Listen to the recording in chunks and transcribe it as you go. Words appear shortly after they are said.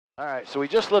All right, so we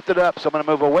just lifted up, so I'm going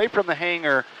to move away from the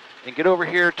hangar and get over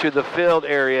here to the field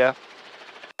area.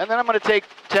 And then I'm going to take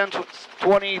 10,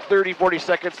 20, 30, 40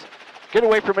 seconds, get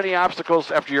away from any obstacles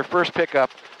after your first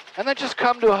pickup, and then just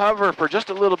come to a hover for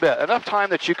just a little bit. Enough time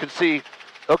that you can see,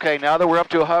 okay, now that we're up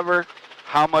to a hover,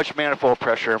 how much manifold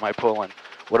pressure am I pulling?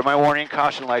 What are my warning and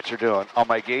caution lights are doing? All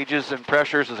my gauges and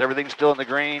pressures, is everything still in the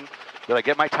green? Did I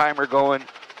get my timer going?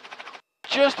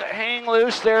 Just hang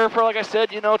loose there for, like I said,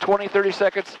 20, 30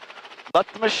 seconds. Let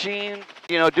the machine,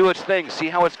 do its thing. See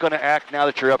how it's going to act now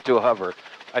that you're up to a hover.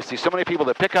 I see so many people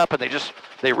that pick up and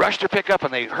they rush to pick up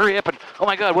and they hurry up and, oh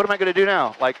my God, what am I going to do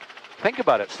now? Like, think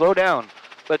about it, slow down.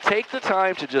 But take the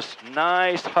time to just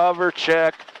nice hover,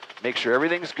 check, make sure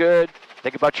everything's good.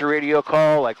 Think about your radio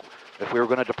call, like if we were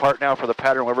going to depart now for the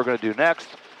pattern, what we're going to do next.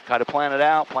 Kind of plan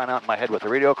out in my head what the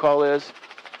radio call is.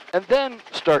 And then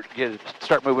start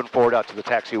moving forward out to the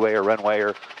taxiway or runway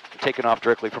or taking off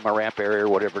directly from a ramp area or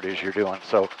whatever it is you're doing.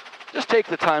 So just take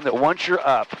the time that once you're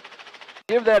up,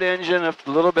 give that engine a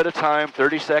little bit of time,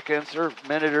 30 seconds or a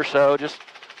minute or so. Just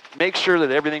make sure that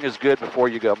everything is good before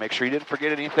you go. Make sure you didn't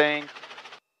forget anything.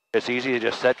 It's easy to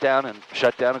just set down and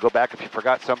shut down and go back if you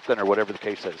forgot something or whatever the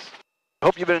case is.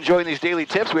 Hope you've been enjoying these daily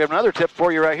tips. We have another tip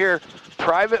for you right here.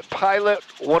 Private Pilot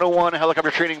 101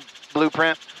 Helicopter Training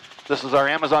Blueprint. This is our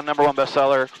Amazon #1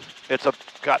 bestseller. It's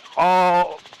got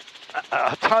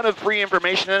a ton of free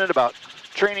information in it about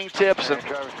training tips and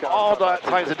all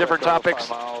kinds of different topics.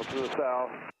 So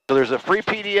there's a free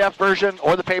PDF version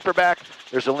or the paperback.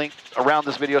 There's a link around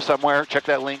this video somewhere. Check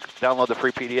that link, download the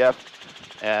free PDF,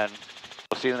 and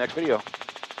we'll see you in the next video.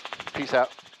 Peace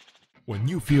out. When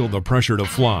you feel the pressure to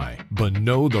fly, but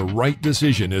know the right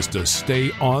decision is to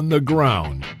stay on the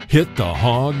ground, hit the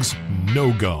hogs,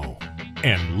 no-go,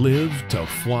 and live to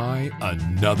fly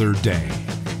another day.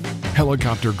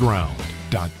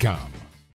 Helicopterground.com